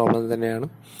കവറിന്റെ പ്രോബ്ലം തന്നെയാണ്.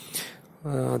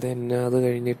 ദെൻ അത്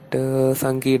കഴിഞ്ഞിട്ട്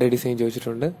സംഖ്യയുടെ ഡിസൈൻ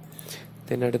ചോദിച്ചിട്ടുണ്ട്.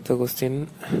 ദെൻ അടുത്ത ക്വസ്റ്റ്യൻ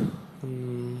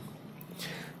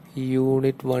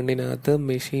യൂണിറ്റ് 1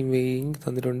 മെഷീൻ വെയിങ്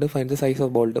തന്നിട്ടുണ്ട്. ഫൈൻഡ് ദ സൈസ്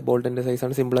ഓഫ് ബോൾട്ടിന്റെ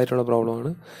സൈസാണ്, സിമ്പിൾ ആയിട്ടുള്ള പ്രോബ്ലം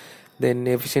ആണ്. Then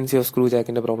efficiency of screw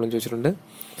ജാക്കിന്റെ problem ചോദിച്ചിട്ടുണ്ട്.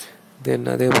 ദെൻ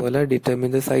അതേപോലെ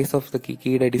determine the size of the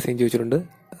കീയുടെ ഡിസൈൻ ചോദിച്ചിട്ടുണ്ട്.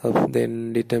 Then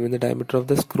determine the diameter of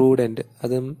the screwed end,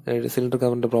 അതും സിലിണ്ടർ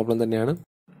കവറിന്റെ പ്രോബ്ലം തന്നെയാണ്.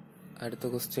 അടുത്ത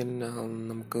ക്വസ്റ്റ്യൻ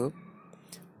നമുക്ക്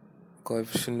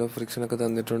കോഎഫിഷ്യന്റ് ഓഫ് ഫ്രിക്ഷൻ ഒക്കെ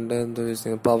തന്നിട്ടുണ്ട്. എന്താ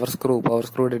ചോദിച്ചിരിക്കുന്നത്, പവർ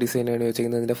സ്ക്രൂയുടെ ഡിസൈൻ ആണ്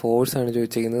ചോദിച്ചിരിക്കുന്നത്. അതിന്റെ ഫോഴ്സ് ആണ്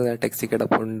ചോദിച്ചിരിക്കുന്നത്, ടെക്സ്റ്റ്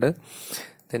കിടപ്പുണ്ട്.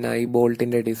 ദെൻ ഐ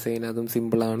ബോൾട്ടിന്റെ ഡിസൈൻ, അതും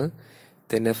സിമ്പിൾ ആണ്.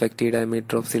 Then effective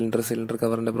diameter of cylinder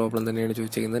കവറിന്റെ problem തന്നെയാണ്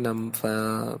ചോദിച്ചിരിക്കുന്നത്.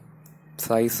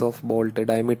 സൈസ് ഓഫ് ബോൾട്ട്,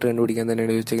 ഡയമീറ്റർ കണ്ടുപിടിക്കാൻ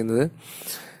തന്നെയാണ് ചോദിച്ചിരിക്കുന്നത്.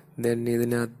 ദെൻ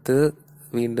ഇതിനകത്ത്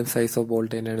വീണ്ടും സൈസ് ഓഫ്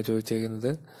ബോൾട്ട് തന്നെയാണ്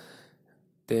ചോദിച്ചിരിക്കുന്നത്.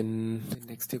 Then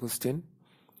next question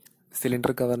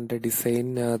cylinder കവറിന്റെ design,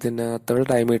 അതിനകത്തുള്ള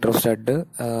ഡയമീറ്റർ ഓഫ് സ്റ്റഡ്.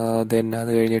 ദെൻ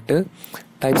അത് കഴിഞ്ഞിട്ട്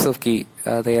ടൈപ്സ് ഓഫ് കീ,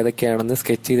 അത് ഏതൊക്കെയാണെന്ന്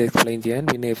സ്കെച്ച് ചെയ്ത് എക്സ്പ്ലെയിൻ ചെയ്യാൻ.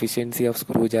 പിന്നെ എഫിഷ്യൻസി ഓഫ്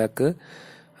സ്ക്രൂ ജാക്ക്,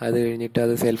 അത് കഴിഞ്ഞിട്ട്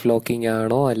അത് സെൽഫ് ലോക്കിംഗ്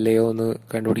ആണോ അല്ലയോ എന്ന്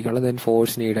കണ്ടുപിടിക്കാനുള്ള. Then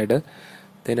force needed.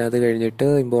 ദെൻ അത് കഴിഞ്ഞിട്ട്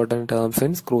important terms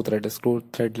in screw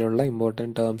ത്രെഡിലുള്ള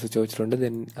important terms ചോദിച്ചിട്ടുണ്ട്.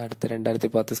 ദെൻ അടുത്ത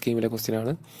 2010 സ്കീമിലെ ക്വസ്റ്റ്യൻ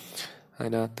ആണ്.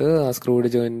 അതിനകത്ത് ആ സ്ക്രൂഡ്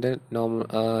ജോയിന്റ്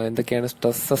എന്തൊക്കെയാണ്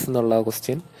സ്ട്രെസ്സസ് എന്നുള്ള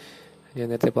ക്വസ്റ്റ്യൻ ഞാൻ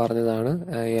നേരത്തെ പറഞ്ഞതാണ്.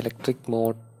 ഇലക്ട്രിക്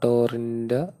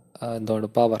മോട്ടോറിന്റെ എന്താണ്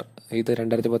പവർ, ഇത്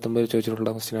 2019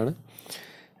 ചോദിച്ചിട്ടുള്ള ക്വസ്റ്റ്യൻ ആണ്.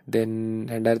 ദെൻ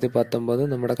 2019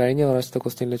 നമ്മുടെ കഴിഞ്ഞ പ്രാവശ്യത്തെ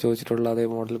ക്വസ്റ്റ്യനിൽ ചോദിച്ചിട്ടുള്ള അതേ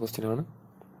മോഡൽ ക്വസ്റ്റ്യൻ ആണ്.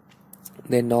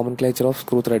 Then nomenclature of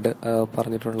screw thread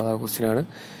പറഞ്ഞിട്ടുള്ള ക്വസ്റ്റ്യൻ ആണ്.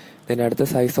 ദെൻ അടുത്ത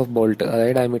സൈസ് ഓഫ് ബോൾട്ട്,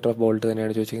 അതായത് ഡയമീറ്റർ ഓഫ് ബോൾട്ട്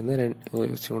തന്നെയാണ് ചോദിച്ചിരിക്കുന്നത്.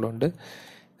 ക്വസ്റ്റ്യൻ കൂടെ.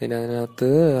 ദെൻ അതിനകത്ത്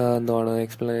എന്താണ്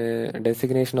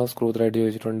ഡെസിഗ്നേഷൻ ഓഫ് സ്ക്രൂ ത്രെഡ്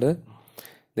ചോദിച്ചിട്ടുണ്ട്.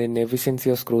 Then efficiency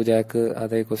of screw Jack,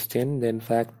 അതേ question. Then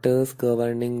factors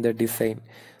governing the design,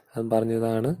 അതും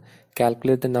പറഞ്ഞതാണ്.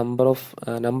 Calculate the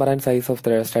number and size of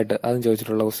stud, അതും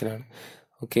ചോദിച്ചിട്ടുള്ള ക്വസ്റ്റ്യൻ ആണ്.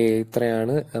 ഓക്കെ,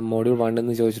 ഇത്രയാണ് മോഡ്യൂൾ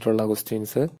 1 ചോദിച്ചിട്ടുള്ള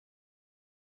ക്വസ്റ്റ്യൻസ്.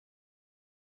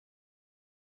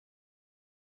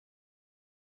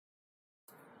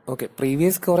 ഓക്കെ,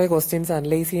 പ്രീവിയസ് കുറെ ക്വസ്റ്റ്യൻസ്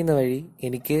അനലൈസ് ചെയ്യുന്ന വഴി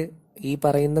എനിക്ക് ഈ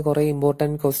പറയുന്ന കുറെ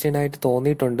ഇമ്പോർട്ടന്റ് ക്വസ്റ്റ്യൻ ആയിട്ട്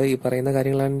തോന്നിയിട്ടുണ്ട്. ഈ പറയുന്ന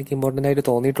കാര്യങ്ങളാണ് എനിക്ക് ഇമ്പോർട്ടന്റ് ആയിട്ട്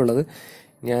തോന്നിയിട്ടുള്ളത്.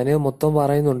 ഞാൻ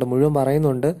മുഴുവൻ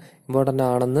പറയുന്നുണ്ട് ഇമ്പോർട്ടന്റ്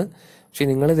ആണെന്ന്. പക്ഷെ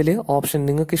നിങ്ങൾ ഇതിൽ ഓപ്ഷൻ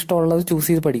നിങ്ങൾക്ക് ഇഷ്ടമുള്ളത് ചൂസ്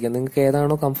ചെയ്ത് പഠിക്കാം. നിങ്ങൾക്ക്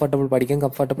ഏതാണോ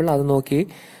കംഫർട്ടബിൾ അത് നോക്കി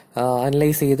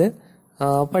അനലൈസ് ചെയ്ത്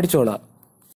പഠിച്ചോളാം.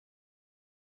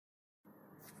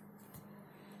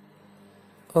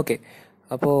 ഓക്കെ,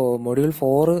 അപ്പോൾ മൊഡ്യൂൾ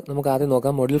 4 നമുക്ക് ആദ്യം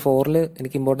നോക്കാം. മൊഡ്യൂൾ 4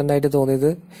 എനിക്ക് ഇമ്പോർട്ടന്റ് ആയിട്ട് തോന്നിയത്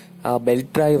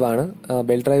ബെൽറ്റ് ഡ്രൈവ് ആണ്.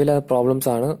 ബെൽറ്റ് ഡ്രൈവിലെ പ്രോബ്ലംസ്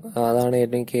ആണ്, അതാണ്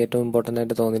എനിക്ക് ഏറ്റവും ഇമ്പോർട്ടന്റ്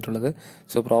ആയിട്ട് തോന്നിയിട്ടുള്ളത്.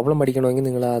 സോ പ്രോബ്ലം പഠിക്കണമെങ്കിൽ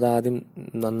നിങ്ങൾ അത് ആദ്യം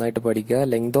നന്നായിട്ട് പഠിക്കുക.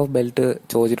 ലെങ്ത് ഓഫ് ബെൽറ്റ്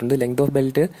ചോദിച്ചിട്ടുണ്ട്. ലെങ്ത് ഓഫ്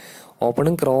ബെൽറ്റ്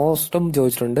ഓപ്പണും ക്രോസ്ഡും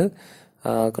ചോദിച്ചിട്ടുണ്ട്.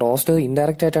 ക്രോസ്ഡ്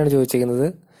ഇൻഡയറക്റ്റ് ആയിട്ടാണ് ചോദിച്ചിരിക്കുന്നത്.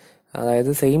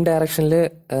 അതായത് സെയിം ഡയറക്ഷനിൽ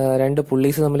രണ്ട്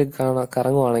പുള്ളീസ് തമ്മിൽ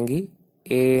കറങ്ങുവാണെങ്കിൽ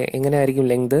എങ്ങനെയായിരിക്കും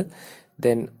ലെങ്ത്.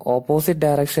 ദെൻ ഓപ്പോസിറ്റ്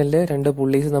ഡയറക്ഷനിൽ രണ്ട്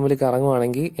പുള്ളീസ് തമ്മിൽ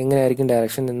കറങ്ങുവാണെങ്കിൽ എങ്ങനെയായിരിക്കും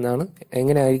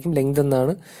ലെങ്ത്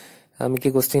എന്നാണ്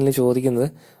മിക്ക ക്വസ്റ്റ്യനിൽ ചോദിക്കുന്നത്.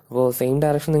 അപ്പോൾ സെയിം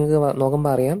ഡയറക്ഷൻ നിങ്ങൾക്ക്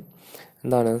നോക്കുമ്പോൾ അറിയാം.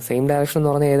 എന്താണ് സെയിം ഡയറക്ഷൻ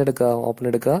എന്ന് പറഞ്ഞാൽ ഏതെടുക്കുക, ഓപ്പൺ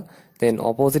എടുക്കുക. ദെൻ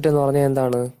ഓപ്പോസിറ്റ് എന്ന് പറഞ്ഞാൽ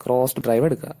എന്താണ്, ക്രോസ്ഡ് ഡ്രൈവ്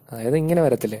എടുക്കുക. അതായത് ഇങ്ങനെ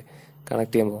വരത്തില്ലേ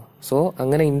കണക്ട് ചെയ്യുമ്പോൾ. സോ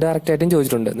അങ്ങനെ ഇൻഡയറക്റ്റ് ആയിട്ടും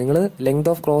ചോദിച്ചിട്ടുണ്ട്. നിങ്ങൾ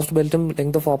length of crossed ബെൽറ്റും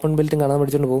length of open ബെൽറ്റും കാണാൻ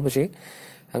പഠിച്ചുകൊണ്ട് പോകും, പക്ഷേ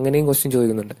അങ്ങനെയും ക്വസ്റ്റ്യൻ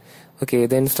ചോദിക്കുന്നുണ്ട്. Okay,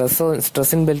 then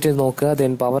stress in belt നോക്കുക.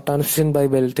 Then power transmission by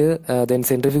belt, then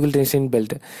centrifugal tension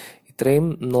belt, ഇത്രയും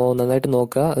നന്നായിട്ട്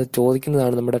നോക്കുക. അത്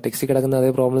ചോദിക്കുന്നതാണ്, നമ്മുടെ ടെക്സ്റ്റിൽ കിടക്കുന്ന അതേ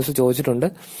പ്രോബ്ലംസ് ചോദിച്ചിട്ടുണ്ട്.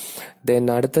 ദെൻ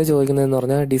അടുത്ത ചോദിക്കുന്നതെന്ന്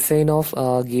പറഞ്ഞാൽ ഡിസൈൻ ഓഫ്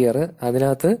ഗിയർ.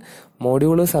 അതിനകത്ത്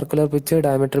module, circular pitch,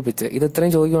 diameter pitch, ഇത്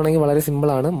ഇത്രയും ചോദിക്കുകയാണെങ്കിൽ വളരെ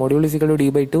സിമ്പിൾ ആണ്. മോഡ്യൂൾ ഈക്വൽ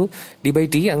ടു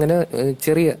d/2 അങ്ങനെ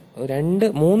ചെറിയ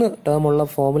 2-3 ടേം ഉള്ള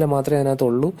ഫോമുല മാത്രമേ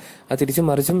അതിനകത്തുള്ളൂ. അത് തിരിച്ചും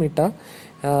മറിച്ചും ഇട്ടാൽ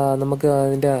നമുക്ക്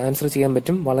അതിന്റെ ആൻസർ ചെയ്യാൻ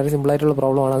പറ്റും. വളരെ സിമ്പിൾ ആയിട്ടുള്ള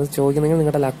പ്രോബ്ലം ആണ്. അത് ചോദിക്കുന്നെങ്കിൽ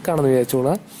നിങ്ങളുടെ ലക്കാണെന്ന്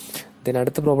വിചാരിച്ചോളാം. ദെൻ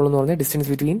അടുത്ത പ്രോബ്ലം എന്ന് പറഞ്ഞാൽ ഡിസ്റ്റൻസ്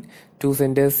ബിറ്റ്വീൻ 2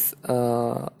 സെന്റേഴ്സ്,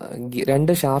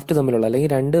 രണ്ട് ഷാഫ്റ്റ് തമ്മിലുള്ള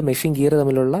അല്ലെങ്കിൽ രണ്ട് മെഷീൻ ഗിയർ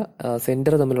തമ്മിലുള്ള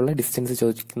സെന്റർ തമ്മിലുള്ള ഡിസ്റ്റൻസ്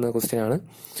ചോദിക്കുന്ന ക്വസ്റ്റ്യൻ ആണ്.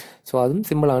 സോ അതും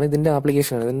സിമ്പിൾ ആണ്. ഇതിന്റെ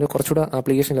ആപ്ലിക്കേഷൻ ആണ്, ഇതിന്റെ കുറച്ചുകൂടെ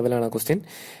ആപ്ലിക്കേഷൻ ലെവലാണ് ആ ക്വസ്റ്റ്യൻ.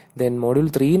 ദെൻ മോഡ്യൂൾ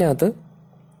 3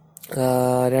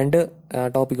 രണ്ട്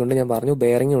ടോപ്പിക് ഉണ്ട്, ഞാൻ പറഞ്ഞു.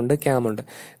 ബെയറിംഗ് ഉണ്ട്, ക്യാം ഉണ്ട്.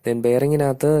 ദെൻ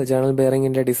ബെയറിങ്ങിനകത്ത് ജേണൽ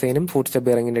ബെയറിംഗിന്റെ ഡിസൈനും ഫുഡ് സ്റ്റെപ്പ്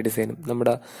ബെയറിംഗിന്റെ ഡിസൈനും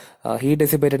നമ്മുടെ ഹീറ്റ്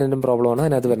ഡെസിപ്പേറ്റഡിന്റെ പ്രോബ്ലമാണ്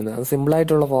അതിനകത്ത് വരുന്നത്. അത് സിമ്പിൾ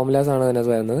ആയിട്ടുള്ള ഫോർമുലാസ് ആണ്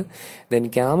അതിനകത്ത് വരുന്നത്. ദെൻ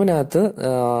ക്യാമിനകത്ത്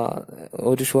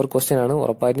ഒരു ഷുവർ ക്വസ്റ്റ്യൻ ആണ്,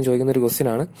 ഉറപ്പായിട്ടും ചോദിക്കുന്ന ഒരു ക്വസ്റ്റ്യൻ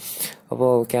ആണ്.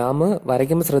 അപ്പോൾ ക്യാം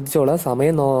വരയ്ക്കുമ്പോൾ ശ്രദ്ധിച്ചോളാം,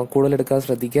 സമയം കൂടുതൽ എടുക്കാതെ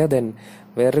ശ്രദ്ധിക്കുക. ദെൻ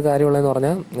വേറൊരു കാര്യമുള്ളതെന്ന്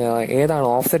പറഞ്ഞാൽ ഏതാണ്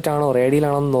ഓഫ്സെറ്റ് ആണോ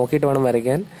റേഡിയലാണോ എന്ന് നോക്കിയിട്ട് വേണം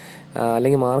വരയ്ക്കാൻ,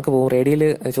 അല്ലെങ്കിൽ മാർക്ക് പോകും. റേഡിയൽ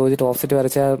ചോദിച്ചിട്ട് ഓഫ്സെറ്റ്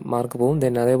വരച്ചാൽ മാർക്ക് പോകും.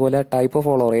 ദെൻ അതേപോലെ ടൈപ്പ് ഓഫ്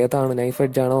ഫോളോവർ ഏതാണ്, നൈഫ്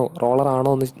എഡ്ജ് ആണോ റോളർ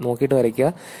ആണോ എന്ന് നോക്കിയിട്ട്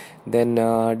വരയ്ക്കുക. ദെൻ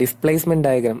ഡിസ്പ്ലേസ്മെന്റ്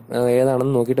ഡയഗ്രാം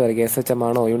ഏതാണെന്ന് നോക്കിയിട്ട് വരയ്ക്കുക. SHM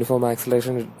ആണോ, യൂണിഫോം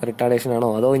ആക്സിലറേഷൻ റിട്ടാർഡേഷൻ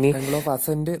ആണോ, അതോ ഇനി ആംഗിൾ ഓഫ്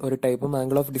അസെന്റ് ഒരു ടൈപ്പും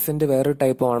ആംഗിൾ ഓഫ് ഡിസെന്റ് വേറൊരു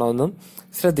ടൈപ്പും ആണോ എന്നും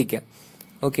ശ്രദ്ധിക്കുക.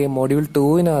 Okay, module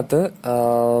 2-നകത്ത്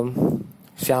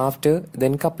shaft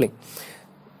then coupling.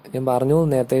 ഞാൻ പറഞ്ഞു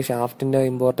നേരത്തെ ഷാഫ്റ്റിന്റെ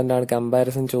ഇമ്പോർട്ടന്റ് ആണ്,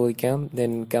 കമ്പാരിസൺ ചോദിക്കാം.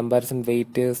 Then comparison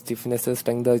wait, stiffness,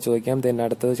 strength അത് ചോദിക്കാം. ദെൻ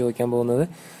അടുത്തത് ചോദിക്കാൻ പോകുന്നത്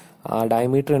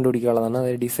ഡയമീറ്റർ കണ്ടുപിടിക്കാനുള്ളതാണ്.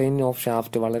 അതായത് ഡിസൈൻ ഓഫ്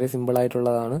ഷാഫ്റ്റ് വളരെ സിമ്പിൾ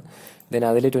ആയിട്ടുള്ളതാണ്. ദെൻ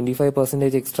അതിൽ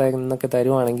 25% എക്സ്ട്രാ എന്നൊക്കെ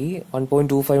തരുവാണെങ്കിൽ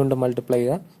 1.25 കൊണ്ട് മൾട്ടിപ്ലൈ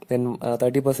ചെയ്യുക. ദെൻ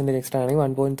 30% എക്സ്ട്രാ ആണെങ്കിൽ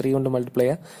 1.3 കൊണ്ട് മൾട്ടിപ്ലൈ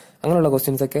ചെയ്യുക. അങ്ങനെയുള്ള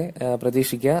ക്വസ്റ്റ്യൻസ് ഒക്കെ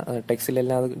പ്രതീക്ഷിക്കുക.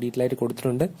 ടെക്സ്റ്റിലെല്ലാം അത് ഡീറ്റെയിൽ ആയിട്ട്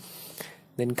കൊടുത്തിട്ടുണ്ട്.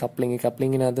 ദെൻ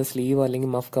കപ്ലിങ്ങിനകത്ത് സ്ലീവ് അല്ലെങ്കിൽ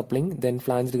മഫ് കപ്ലിംഗ്, ദെൻ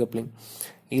ഫ്ലാഞ്ച്ഡ് കപ്ലിംഗ്.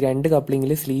 ഈ രണ്ട്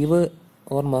കപ്ലിങ്ങിൽ സ്ലീവ്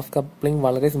ഓർ മഫ് കപ്ലിംഗ്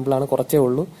വളരെ സിമ്പിൾ ആണ്, കുറച്ചേ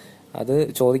ഉള്ളൂ, അത്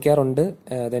ചോദിക്കാറുണ്ട്.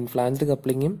 ദെൻ ഫ്ലാഞ്ച്ഡ്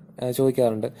കപ്ലിങ്ങും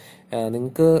ചോദിക്കാറുണ്ട്.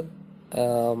 നിങ്ങൾക്ക്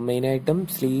മെയിനായിട്ടും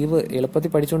സ്ലീവ്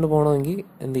എളുപ്പത്തിൽ പഠിച്ചുകൊണ്ട് പോകണമെങ്കിൽ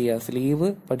എന്ത് ചെയ്യുക, സ്ലീവ്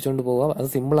പഠിച്ചുകൊണ്ട് പോവുക, അത്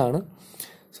സിമ്പിളാണ്.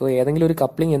 സോ ഏതെങ്കിലും ഒരു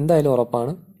കപ്ലിംഗ് എന്തായാലും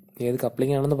ഉറപ്പാണ്. ഏത്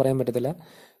കപ്ലിംഗ് ആണെന്ന് പറയാൻ പറ്റത്തില്ല.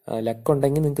 ലക്ക്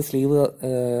ഉണ്ടെങ്കിൽ നിങ്ങൾക്ക് സ്ലീവ്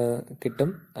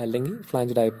കിട്ടും, അല്ലെങ്കിൽ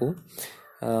ഫ്ലാഞ്ച്ഡ് ആയി പോവും.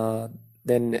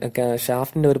 ദെൻ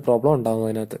ഷാഫ്റ്റിന്റെ ഒരു പ്രോബ്ലം ഉണ്ടാവും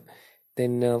അതിനകത്ത്.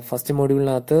 ദെൻ ഫസ്റ്റ്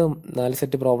മോഡ്യൂളിനകത്ത് 4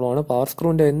 സെറ്റ് പ്രോബ്ലമാണ്. പവർ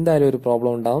സ്ക്രൂവിന്റെ എന്തായാലും ഒരു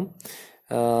പ്രോബ്ലം ഉണ്ടാവും.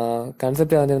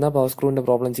 കൺസെപ്റ്റ് അറിഞ്ഞിരുന്നാൽ പവർ സ്ക്രൂവിന്റെ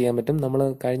പ്രോബ്ലം ചെയ്യാൻ പറ്റും. നമ്മൾ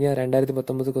കഴിഞ്ഞ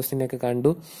 2019 ക്വസ്റ്റ്യൻ ഒക്കെ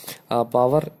കണ്ടു.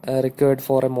 Power required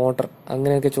for A motor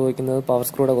അങ്ങനെയൊക്കെ ചോദിക്കുന്നത് പവർ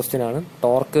സ്ക്രൂയുടെ ക്വസ്റ്റ്യൻ ആണ്.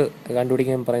 ടോർക്ക്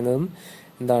കണ്ടുപിടിക്കാൻ പറയുന്നതും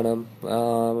എന്താണ്,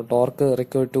 torque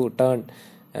required to turn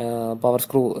power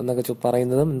screw എന്നൊക്കെ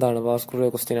പറയുന്നതും എന്താണ്, പവർ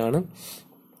സ്ക്രൂയുടെ ക്വസ്റ്റ്യൻ ആണ്.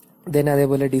 ദെൻ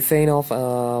അതേപോലെ design of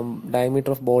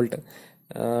diameter of bolt,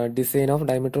 design of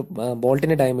diameter,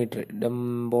 ബോൾട്ടിന്റെ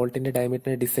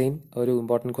ഡയമീറ്ററിന്റെ design ഒരു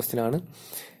ഇമ്പോർട്ടന്റ് ക്വസ്റ്റ്യൻ ആണ്.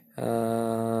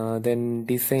 ദെൻ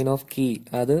ഡിസൈൻ ഓഫ് കീ,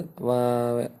 അത്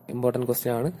ഇമ്പോർട്ടന്റ്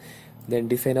ക്വസ്റ്റ്യൻ ആണ്. Then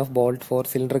design of bolt four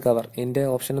cylinder cover. എന്റെ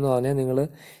ഓപ്ഷൻ എന്ന് പറഞ്ഞാൽ നിങ്ങൾ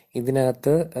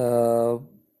ഇതിനകത്ത്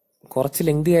കുറച്ച്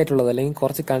ലെങ്തി ആയിട്ടുള്ളത് അല്ലെങ്കിൽ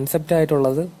കുറച്ച് കൺസെപ്റ്റ്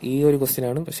ആയിട്ടുള്ളത് ഈ ഒരു ക്വസ്റ്റ്യൻ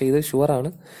ആണ്, പക്ഷെ ഇത് ഷുവർ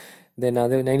ആണ്. ദെൻ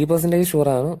അത് 90% ഷുവർ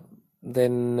ആണ്.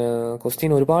 ദെൻ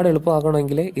ക്വസ്റ്റ്യൻ ഒരുപാട്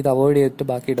എളുപ്പമാക്കണമെങ്കിൽ ഇത് അവോയ്ഡ് ചെയ്തിട്ട്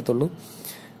ബാക്കി എടുത്തുള്ളൂ.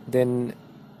 Then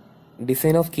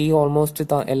design of key almost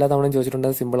എല്ലാ തവണയും ചോദിച്ചിട്ടുണ്ട്,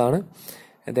 അത് സിമ്പിൾ ആണ്.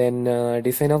 Then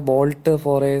design of bolt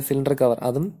four A cylinder cover,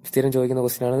 അതും സ്ഥിരം ചോദിക്കുന്ന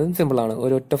ക്വസ്റ്റ്യൻ ആണ്, അതും സിമ്പിൾ ആണ്.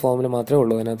 ഒരൊറ്റ ഫോമുല മാത്രമേ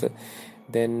ഉള്ളൂ അതിനകത്ത്.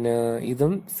 ദെൻ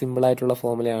ഇതും സിമ്പിൾ ആയിട്ടുള്ള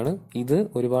ഫോമുലയാണ്. ഇത്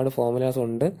ഒരുപാട് ഫോമുലാസ്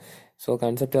ഉണ്ട്. സോ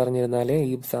കൺസെപ്റ്റ് അറിഞ്ഞിരുന്നാലേ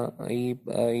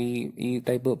ഈ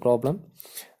ടൈപ്പ് പ്രോബ്ലം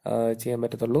ചെയ്യാൻ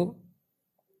പറ്റത്തുള്ളൂ.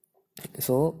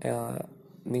 സോ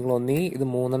നിങ്ങൾ ഇത്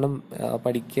 3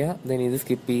 പഠിക്കുക, ദെൻ ഇത്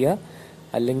സ്കിപ്പ് ചെയ്യുക,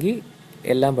 അല്ലെങ്കിൽ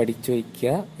എല്ലാം പഠിച്ചു വയ്ക്കുക.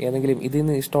 ഏതെങ്കിലും ഇതിൽ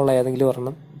നിന്ന് ഇഷ്ടമുള്ള ഏതെങ്കിലും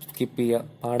ഒരെണ്ണം സ്കിപ്പ് ചെയ്യുക,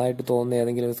 പാടായിട്ട് തോന്നുന്ന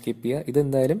ഏതെങ്കിലും സ്കിപ്പ് ചെയ്യുക.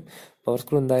 ഇതെന്തായാലും പവർ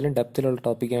സ്ക്രൂ എന്തായാലും ഡെപ്തിലുള്ള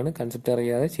ടോപ്പിക്കാണ്, കൺസെപ്റ്റ്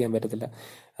അറിയാതെ ചെയ്യാൻ പറ്റത്തില്ല.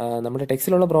 നമ്മുടെ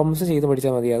ടെക്സ്റ്റിലുള്ള പ്രോബ്ലംസ് ചെയ്ത്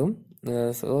പഠിച്ചാൽ മതിയാകും.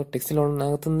 സോ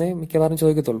ടെക്സ്റ്റിലുള്ളതിനകത്തുനിന്നേ മിക്കവാറും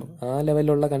ചോദിക്കത്തുള്ളൂ, ആ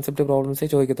ലെവലിലുള്ള കൺസെപ്റ്റ് പ്രോബ്ലംസേ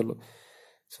ചോദിക്കത്തുള്ളൂ.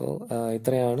 സോ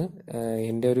ഇത്രയാണ്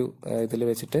എൻ്റെ ഒരു ഇതിൽ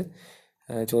വെച്ചിട്ട്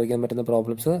ചോദിക്കാൻ പറ്റുന്ന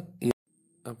പ്രോബ്ലംസ്.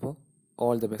 അപ്പോൾ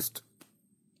ഓൾ ദി ബെസ്റ്റ്.